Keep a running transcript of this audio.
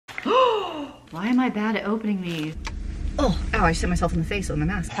Why am I bad at opening these? Oh, ow, I just hit myself in the face with my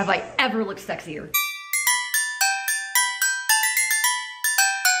mask. Have I ever looked sexier?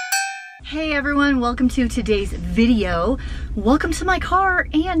 Hey everyone, welcome to today's video. Welcome to my car,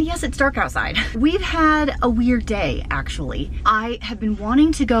 and yes, it's dark outside. We've had a weird day, actually. I have been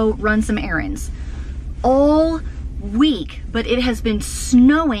wanting to go run some errands all week, but it has been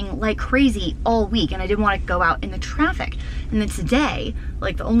snowing like crazy all week, and I didn't want to go out in the traffic. And then today,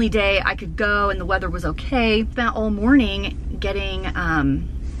 like the only day I could go and the weather was okay, spent all morning getting a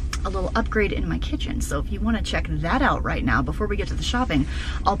little upgrade in my kitchen. So if you want to check that out right now before we get to the shopping,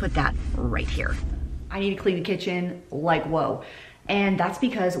 I'll put that right here. I need to clean the kitchen like whoa. And that's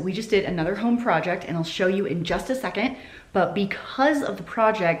because we just did another home project, and I'll show you in just a second. But because of the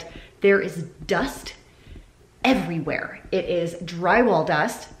project, there is dust everywhere. It is drywall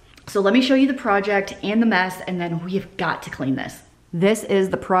dust. So let me show you the project and the mess, and then we have got to clean this. This is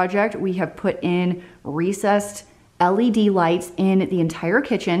the project. We have put in recessed LED lights in the entire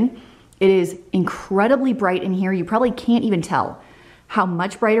kitchen. It is incredibly bright in here. You probably can't even tell how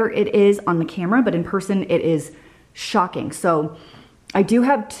much brighter it is on the camera, but in person it is shocking. So I do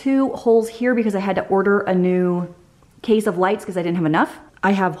have 2 holes here because I had to order a new case of lights because I didn't have enough.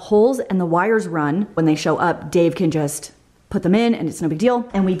 I have holes and the wires run. When they show up, Dave can just put them in and it's no big deal.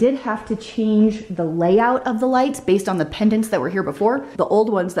 And we did have to change the layout of the lights based on the pendants that were here before. The old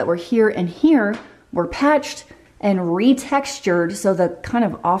ones that were here and here were patched and retextured, so the kind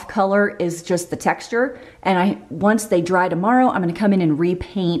of off color is just the texture. And once they dry tomorrow, I'm gonna come in and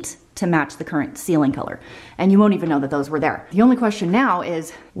repaint to match the current ceiling color. And you won't even know that those were there. The only question now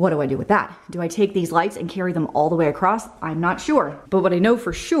is, what do I do with that? Do I take these lights and carry them all the way across? I'm not sure. But what I know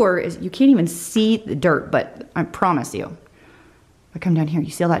for sure is you can't even see the dirt, but I promise you, if I come down here, you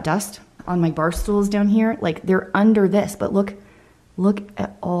see all that dust on my bar stools down here? Like, they're under this, but look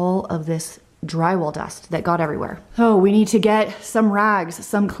at all of this drywall dust that got everywhere. Oh, we need to get some rags,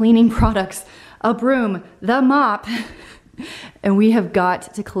 some cleaning products, a broom, the mop, and we have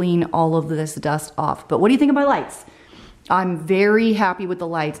got to clean all of this dust off. But what do you think of my lights? I'm very happy with the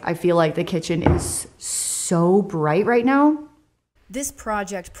lights. I feel like the kitchen is so bright right now. This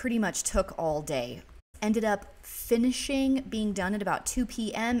project pretty much took all day. Ended up finishing being done at about 2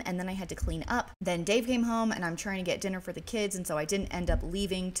 p.m. and then I had to clean up. Then Dave came home and I'm trying to get dinner for the kids, and so I didn't end up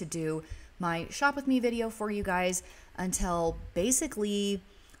leaving to do my shop with me video for you guys until basically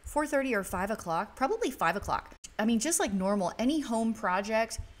 4:30 or 5 o'clock, probably 5 o'clock. I mean, just like normal, any home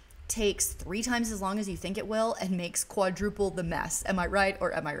project takes 3 times as long as you think it will and makes quadruple the mess. Am I right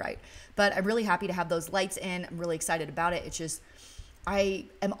or am I right? But I'm really happy to have those lights in. I'm really excited about it. It's just, I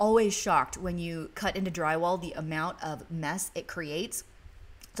am always shocked when you cut into drywall the amount of mess it creates.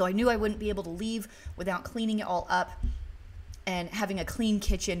 So I knew I wouldn't be able to leave without cleaning it all up and having a clean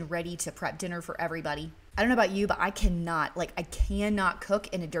kitchen ready to prep dinner for everybody. I don't know about you, but I cannot cook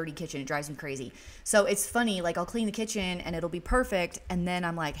in a dirty kitchen. It drives me crazy. So it's funny, like I'll clean the kitchen and it'll be perfect, and then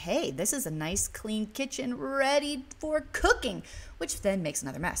I'm like, hey, this is a nice clean kitchen ready for cooking, which then makes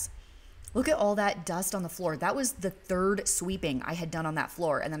another mess. Look at all that dust on the floor. That was the 3rd sweeping I had done on that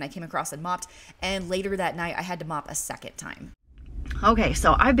floor, and then I came across and mopped, and later that night I had to mop a 2nd time. Okay,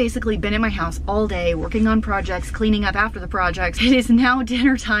 so I've basically been in my house all day working on projects, cleaning up after the projects. It is now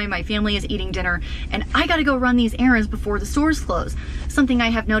dinner time. My family is eating dinner, and I gotta go run these errands before the stores close. Something I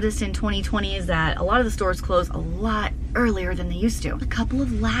have noticed in 2020 is that a lot of the stores close a lot earlier than they used to. A couple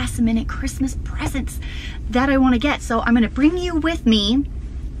of last-minute Christmas presents that I want to get. So I'm gonna bring you with me.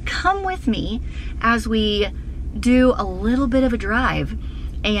 Come with me as we do a little bit of a drive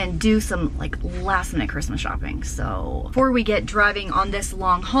and do some like last minute Christmas shopping. So before we get driving on this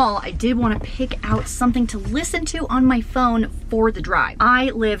long haul, I did want to pick out something to listen to on my phone for the drive.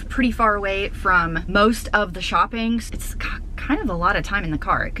 I live pretty far away from most of the shopping. It's kind of a lot of time in the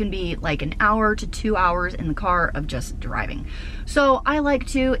car. It can be like an hour to 2 hours in the car of just driving. So I like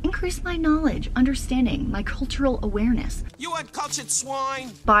to increase my knowledge, understanding, my cultural awareness. You uncultured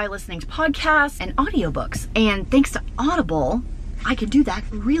swine! By listening to podcasts and audiobooks. And thanks to Audible, I can do that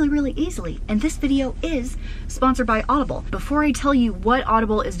really, really easily. And this video is sponsored by Audible. Before I tell you what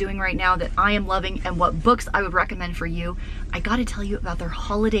Audible is doing right now that I am loving and what books I would recommend for you, I gotta tell you about their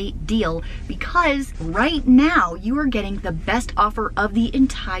holiday deal, because right now you are getting the best offer of the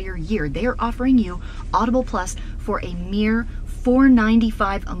entire year. They are offering you Audible Plus for a mere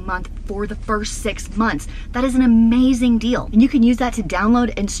 $4.95 a month for the first 6 months. That is an amazing deal. And you can use that to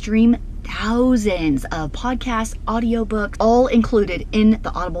download and stream thousands of podcasts, audiobooks, all included in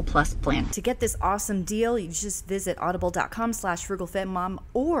the Audible Plus plan. To get this awesome deal, you just visit audible.com/frugalfitmom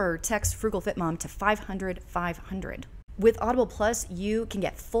or text Frugal Fit Mom to 500-500. With Audible Plus, you can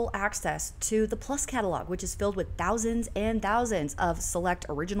get full access to the Plus catalog, which is filled with thousands and thousands of select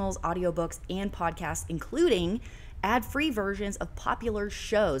originals, audiobooks, and podcasts, including ad-free versions of popular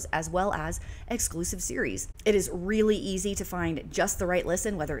shows as well as exclusive series. It is really easy to find just the right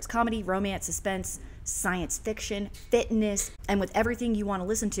listen, whether it's comedy, romance, suspense, science fiction, fitness, and with everything you want to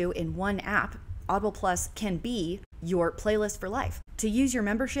listen to in one app, Audible Plus can be your playlist for life. To use your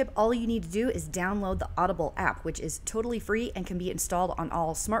membership, all you need to do is download the Audible app, which is totally free and can be installed on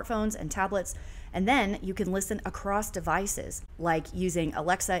all smartphones and tablets. And then you can listen across devices, like using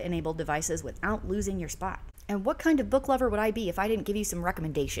Alexa-enabled devices without losing your spot. And what kind of book lover would I be if I didn't give you some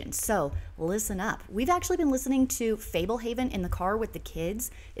recommendations? So listen up. We've actually been listening to Fablehaven in the car with the kids.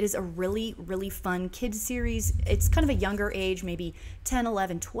 It is a really, really fun kids series. It's kind of a younger age, maybe 10,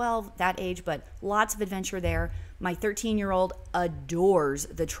 11, 12, that age, but lots of adventure there. My 13-year-old adores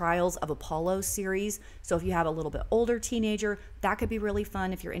the Trials of Apollo series. So if you have a little bit older teenager, that could be really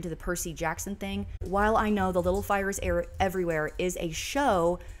fun if you're into the Percy Jackson thing. While I know The Little Fires Everywhere is a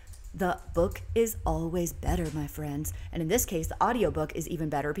show, the book is always better, my friends. And in this case, the audiobook is even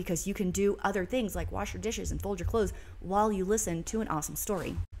better because you can do other things like wash your dishes and fold your clothes while you listen to an awesome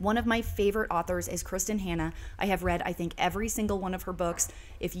story. One of my favorite authors is Kristen Hanna. I have read, I think, every single one of her books.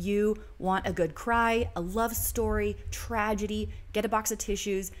 If you want a good cry, a love story, tragedy, get a box of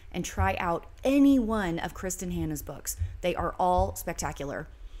tissues and try out any one of Kristen Hanna's books. They are all spectacular.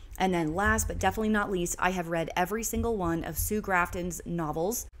 And then last but definitely not least, I have read every single one of Sue Grafton's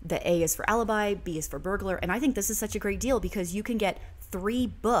novels. The A is for Alibi, B is for Burglar, and I think this is such a great deal because you can get 3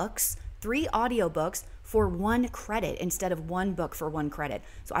 books, 3 audiobooks for 1 credit instead of 1 book for 1 credit.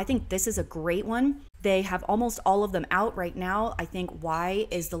 So I think this is a great one. They have almost all of them out right now. I think Y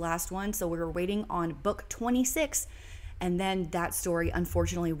is the last one, so we're waiting on book 26. And then that story,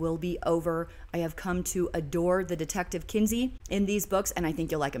 unfortunately, will be over. I have come to adore the Detective Kinsey in these books, and I think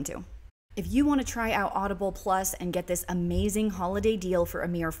you'll like them too. If you want to try out Audible Plus and get this amazing holiday deal for a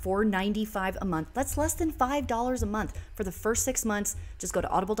mere $4.95 a month, that's less than $5 a month for the first 6 months. Just go to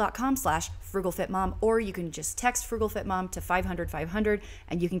audible.com/frugalfitmom, or you can just text Frugal Fit Mom to 500-500,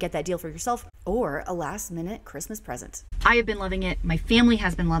 and you can get that deal for yourself or a last-minute Christmas present. I have been loving it. My family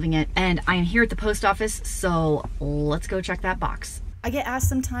has been loving it, and I am here at the post office, so let's go check that box. I get asked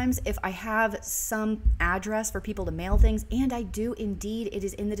sometimes if I have some address for people to mail things, and I do indeed. It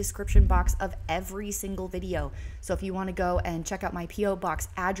is in the description box of every single video. So if you want to go and check out my P.O. box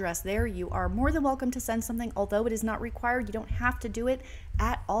address there, you are more than welcome to send something. Although it is not required, you don't have to do it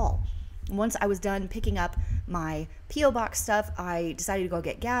at all. Once I was done picking up my P.O. box stuff, I decided to go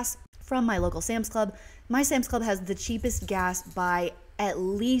get gas from my local Sam's Club. My Sam's Club has the cheapest gas by at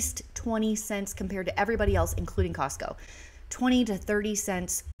least 20 cents compared to everybody else, including Costco. 20 to 30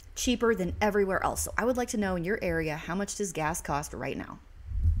 cents cheaper than everywhere else. So I would like to know in your area, how much does gas cost right now?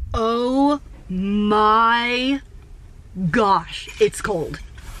 Oh my gosh, it's cold.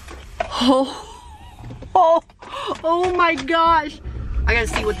 Oh my gosh. I gotta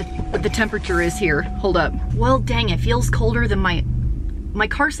see what the temperature is here. Hold up. Well, dang, it feels colder than my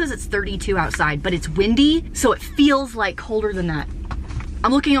car says it's 32 outside, but it's windy, so it feels like colder than that.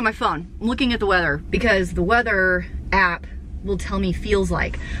 I'm looking at my phone. I'm looking at the weather because the weather app will tell me feels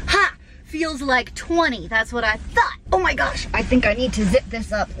like. Ha! Feels like 20. That's what I thought. Oh my gosh. I think I need to zip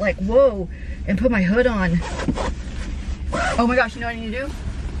this up like, whoa, and put my hood on. Oh my gosh, you know what I need to do?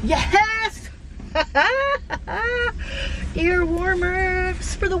 Yes! Ear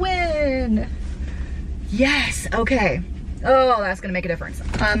warmers for the win. Yes, okay. Oh, that's gonna make a difference.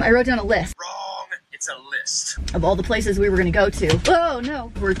 I wrote down a list. Wrong, it's a list. Of all the places we were gonna go to. Oh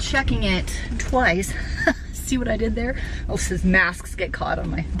no, we're checking it twice. See what I did there? Oh, it says masks get caught on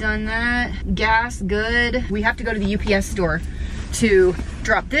my... Done that. Gas, good. We have to go to the UPS store to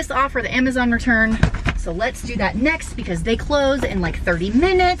drop this off for the Amazon return. So let's do that next because they close in like 30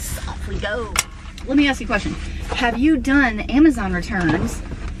 minutes. Off we go. Let me ask you a question. Have you done Amazon returns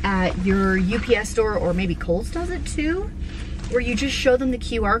at your UPS store, or maybe Kohl's does it too? Where you just show them the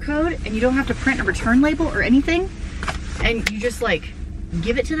QR code and you don't have to print a return label or anything, and you just like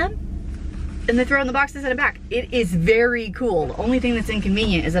give it to them? And they throw it in the box and send it back. It is very cool. The only thing that's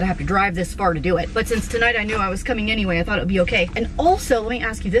inconvenient is that I have to drive this far to do it. But since tonight I knew I was coming anyway, I thought it would be okay. And also, let me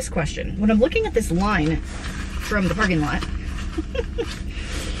ask you this question. When I'm looking at this line from the parking lot,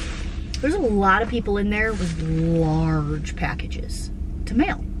 there's a lot of people in there with large packages to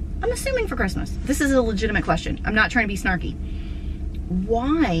mail. I'm assuming for Christmas. This is a legitimate question. I'm not trying to be snarky.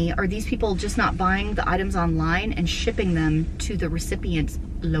 Why are these people just not buying the items online and shipping them to the recipient's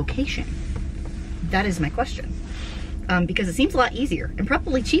location? That is my question. Because it seems a lot easier and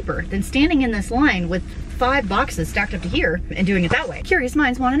probably cheaper than standing in this line with 5 boxes stacked up to here and doing it that way. Curious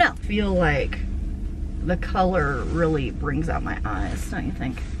minds want to know. I feel like the color really brings out my eyes, don't you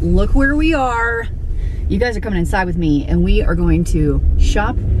think? Look where we are. You guys are coming inside with me and we are going to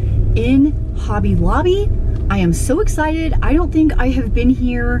shop in Hobby Lobby. I am so excited. I don't think I've been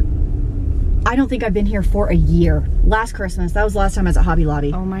here for a year. Last Christmas, that was the last time I was at Hobby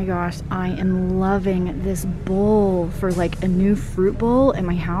Lobby. Oh my gosh, I am loving this bowl for like a new fruit bowl at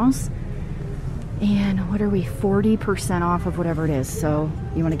my house. And what are we, 40% off of whatever it is. So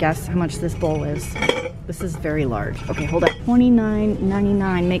you wanna guess how much this bowl is? This is very large. Okay, hold up.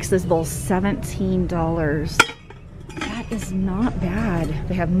 $29.99 makes this bowl $17. That is not bad.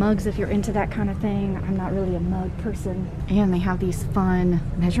 They have mugs if you're into that kind of thing. I'm not really a mug person. And they have these fun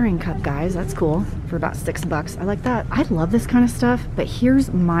measuring cup guys. That's cool for about $6. I like that. I love this kind of stuff, but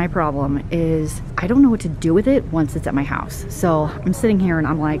here's my problem is I don't know what to do with it once it's at my house. So I'm sitting here and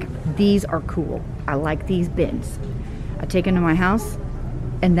I'm like, these are cool. I like these bins. I take them to my house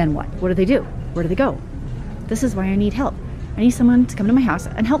and then what? What do? Where do they go? This is why I need help. I need someone to come to my house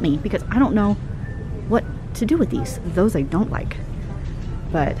and help me because I don't know what to do with those I don't like,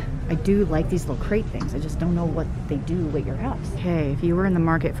 but I do like these little crate things. I just don't know what they do at your house. Okay, if you were in the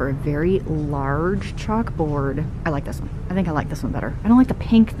market for a very large chalkboard, I like this one. I think I like this one better. I don't like the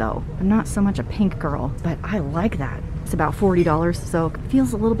pink though. I'm not so much a pink girl, but I like that. It's about $40, so it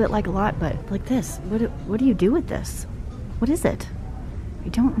feels a little bit like a lot, but like this, what do you do with this? What is it? I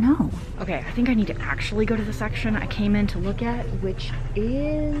don't know. Okay, I think I need to actually go to the section I came in to look at, which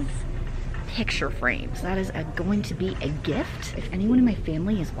is picture frames. That is going to be a gift. If anyone in my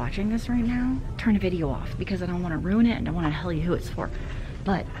family is watching this right now, turn the video off because I don't want to ruin it and I want to tell you who it's for.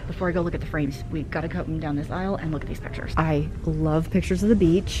 But before I go look at the frames, we've got to come down this aisle and look at these pictures. I love pictures of the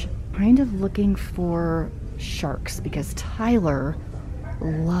beach. Kind of looking for sharks because Tyler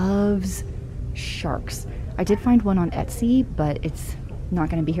loves sharks. I did find one on Etsy, but it's not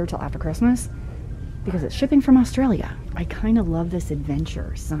going to be here till after Christmas because it's shipping from Australia. I kind of love this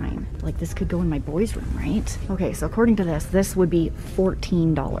adventure sign. Like this could go in my boys' room, right? Okay, so according to this would be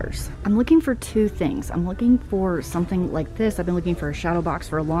 $14. I'm looking for two things. I'm looking for something like this. I've been looking for a shadow box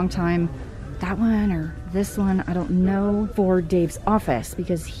for a long time. That one or this one, I don't know. For Dave's office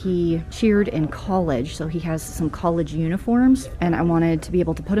because he cheered in college, so he has some college uniforms and I wanted to be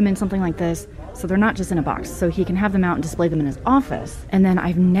able to put them in something like this so they're not just in a box, so he can have them out and display them in his office. And then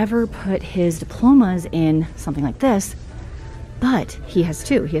I've never put his diplomas in something like this, but he has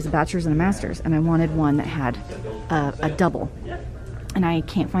two. He has a bachelor's and a master's, and I wanted one that had a double. And I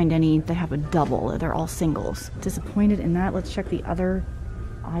can't find any that have a double. They're all singles. Disappointed in that. Let's check the other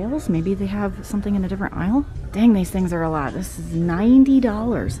aisles. Maybe they have something in a different aisle. Dang, these things are a lot. This is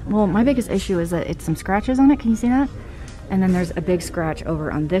 $90. Well, my biggest issue is that it's some scratches on it. Can you see that? And then there's a big scratch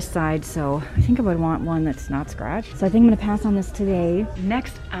over on this side, so I think I would want one that's not scratched. So I think I'm gonna pass on this today.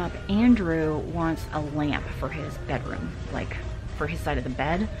 Next up, Andrew wants a lamp for his bedroom, like for his side of the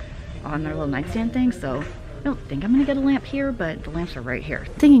bed on their little nightstand thing. So I don't think I'm gonna get a lamp here, but the lamps are right here.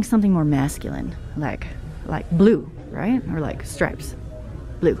 Thinking something more masculine, like blue, right? Or like stripes,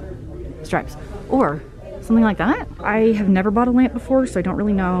 blue, stripes, or something like that. I have never bought a lamp before, so I don't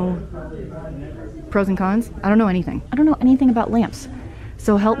really know pros and cons. I don't know anything. I don't know anything about lamps,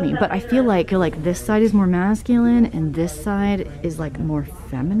 so help me. But I feel like this side is more masculine and this side is like more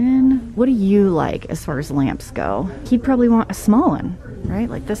feminine. What do you like as far as lamps go? He'd probably want a small one, right?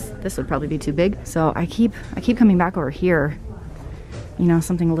 Like this would probably be too big. So I keep coming back over here, you know,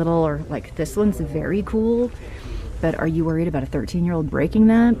 something little, or like this one's very cool. But are you worried about a 13-year-old breaking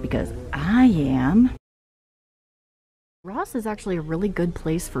that? Because I am. Ross is actually a really good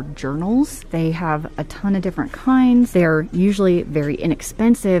place for journals. They have a ton of different kinds. They're usually very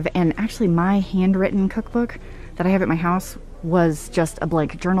inexpensive, and actually my handwritten cookbook that I have at my house was just a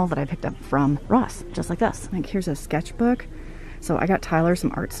blank journal that I picked up from Ross, just like this. Like here's a sketchbook. So I got Tyler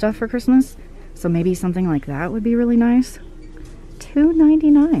some art stuff for Christmas, so maybe something like that would be really nice.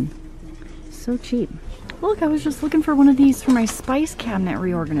 $2.99, so cheap. Look, I was just looking for one of these for my spice cabinet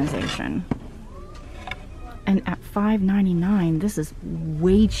reorganization. And at $5.99, this is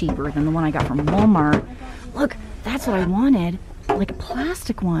way cheaper than the one I got from Walmart. Look, that's what I wanted. Like a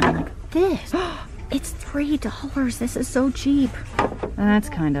plastic one, like this. It's $3. This is so cheap. That's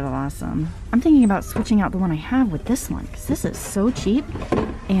kind of awesome. I'm thinking about switching out the one I have with this one, because this is so cheap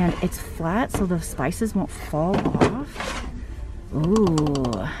and it's flat so the spices won't fall off.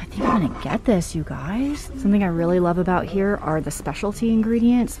 Ooh, I think I'm gonna get this, you guys. Something I really love about here are the specialty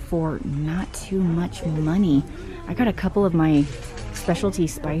ingredients for not too much money. I got a couple of my specialty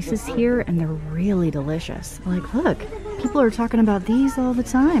spices here and they're really delicious. Like, look, people are talking about these all the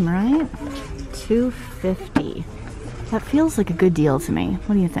time, right? $2.50. That feels like a good deal to me.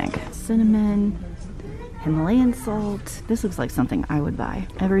 What do you think? Cinnamon, Himalayan salt. This looks like something I would buy.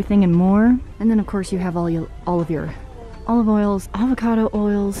 Everything and more. And then of course you have all of your olive oils, avocado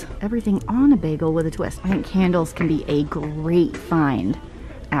oils, everything on a bagel with a twist. I think candles can be a great find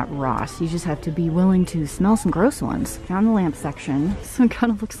at Ross. You just have to be willing to smell some gross ones. Found the lamp section. So it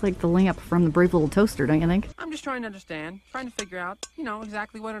kind of looks like the lamp from the Brave Little Toaster, don't you think? I'm just trying to understand, trying to figure out, you know,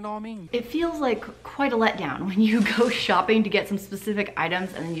 exactly what it all means. It feels like quite a letdown when you go shopping to get some specific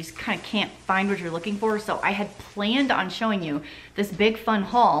items and then you just kind of can't find what you're looking for. So I had planned on showing you this big fun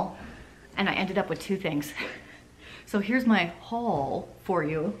haul and I ended up with two things. So here's my haul for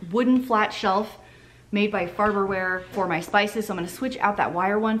you. Wooden flat shelf made by Farberware for my spices. So I'm gonna switch out that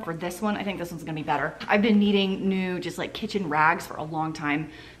wire one for this one. I think this one's gonna be better. I've been needing new just like kitchen rags for a long time.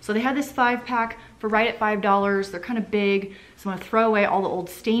 So they had this 5-pack for right at $5. They're kind of big. So I'm gonna throw away all the old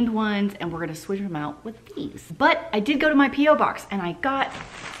stained ones and we're gonna switch them out with these. But I did go to my P.O. box and I got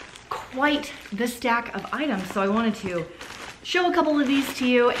quite the stack of items. So I wanted to show a couple of these to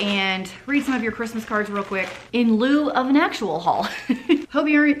you and read some of your Christmas cards real quick in lieu of an actual haul. Hope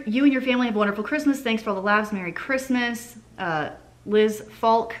you and your family have a wonderful Christmas. Thanks for all the laughs. Merry Christmas. Liz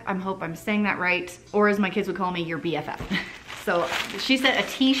Falk, I hope I'm saying that right. Or as my kids would call me, your BFF. So she sent a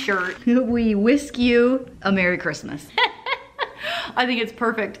t-shirt. We whisk you a Merry Christmas. I think it's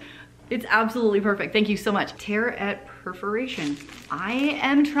perfect. It's absolutely perfect. Thank you so much. Tear at perforation. I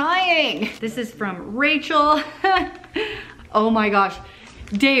am trying. This is from Rachel. Oh my gosh.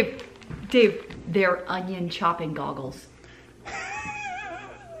 Dave, they're onion chopping goggles.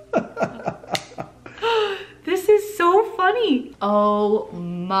 This is so funny. Oh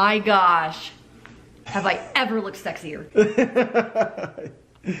my gosh. Have I ever looked sexier?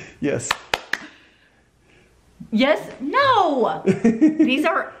 Yes. Yes? No! These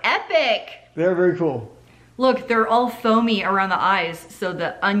are epic. They're very cool. Look, they're all foamy around the eyes so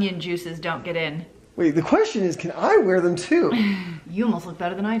the onion juices don't get in. Wait, the question is, can I wear them too? You almost look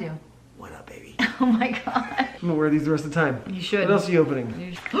better than I do. What up, baby? Oh my god. I'm gonna wear these the rest of the time. You should. What else are you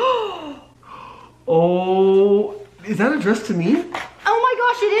opening? Oh, is that addressed to me? Oh my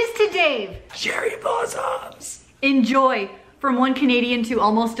gosh, it is to Dave. Cherry blossoms. Enjoy. From one Canadian to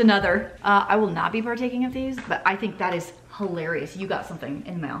almost another. I will not be partaking of these, but I think that is hilarious. You got something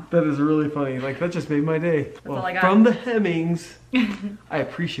in the mail. That is really funny. Like, that just made my day. Well, all I got. from the Hemmings. I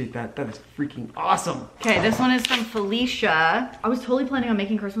appreciate that. That is freaking awesome. Okay, this one is from Felicia. I was totally planning on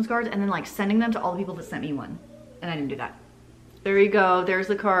making Christmas cards and then like sending them to all the people that sent me one. And I didn't do that. There you go. There's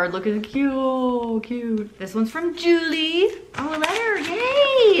the card. Look at it. Cute. This one's from Julie. Oh, a letter.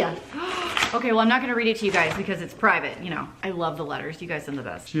 Yay. Okay, well, I'm not going to read it to you guys because it's private. You know, I love the letters. You guys send the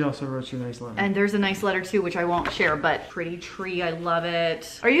best. She also wrote you a nice letter. And there's a nice letter too, which I won't share, but pretty tree. I love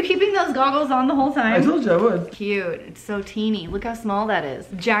it. Are you keeping those goggles on the whole time? I told you I would. Cute. It's so teeny. Look how small that is.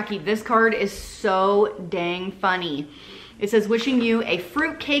 Jackie, this card is so dang funny. It says, wishing you a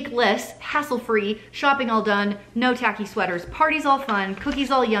fruitcake-less, hassle-free, shopping all done, no tacky sweaters, parties all fun,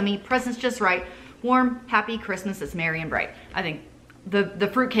 cookies all yummy, presents just right, warm, happy Christmas that's merry and bright. I think the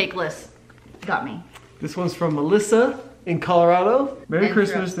fruitcake-less got me. This one's from Melissa in Colorado. Merry And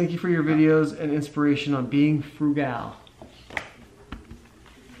Christmas. Thank you for your videos and inspiration on being frugal.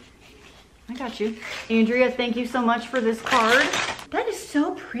 I got you. Andrea, thank you so much for this card. That is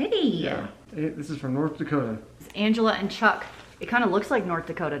so pretty. Yeah. This is from North Dakota. Angela and Chuck. It kind of looks like North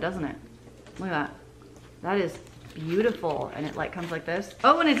Dakota, doesn't it? Look at that. That is beautiful. And it like comes like this.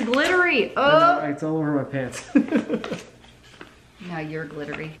 Oh, and it's glittery. Oh. It's all over my pants. Now you're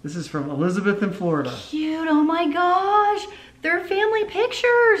glittery. This is from Elizabeth in Florida. Cute. Oh my gosh. They're family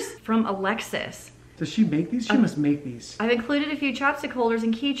pictures from Alexis. Does she make these? She must make these. I've included a few chapstick holders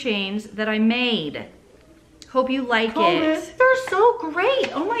and keychains that I made. Hope you like it. They're so great.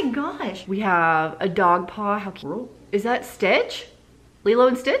 Oh my gosh. We have a dog paw. How cute. Is that Stitch? Lilo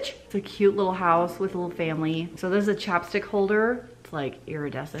and Stitch? It's a cute little house with a little family. So there's a chapstick holder. It's like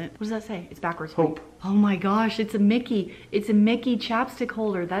iridescent. What does that say? It's backwards. Hope. Oh my gosh, it's a Mickey. It's a Mickey chapstick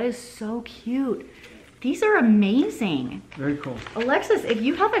holder. That is so cute. These are amazing. Very cool. Alexis, if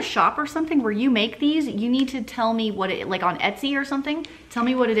you have a shop or something where you make these, you need to tell me what it, like on Etsy or something, tell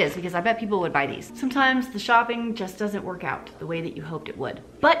me what it is because I bet people would buy these. Sometimes the shopping just doesn't work out the way that you hoped it would.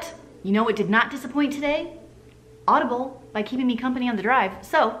 But you know what did not disappoint today? Audible, by keeping me company on the drive.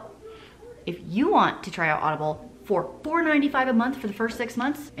 So if you want to try out Audible for $4.95 a month for the first 6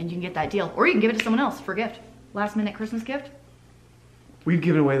 months, and you can get that deal, or you can give it to someone else for a gift. Last minute Christmas gift. We've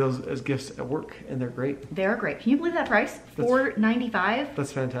given away those as gifts at work, and they're great. They're great. Can you believe that price? $4.95?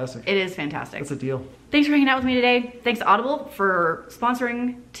 That's fantastic. It is fantastic. That's a deal. Thanks for hanging out with me today. Thanks to Audible for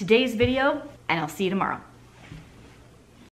sponsoring today's video. and I'll see you tomorrow.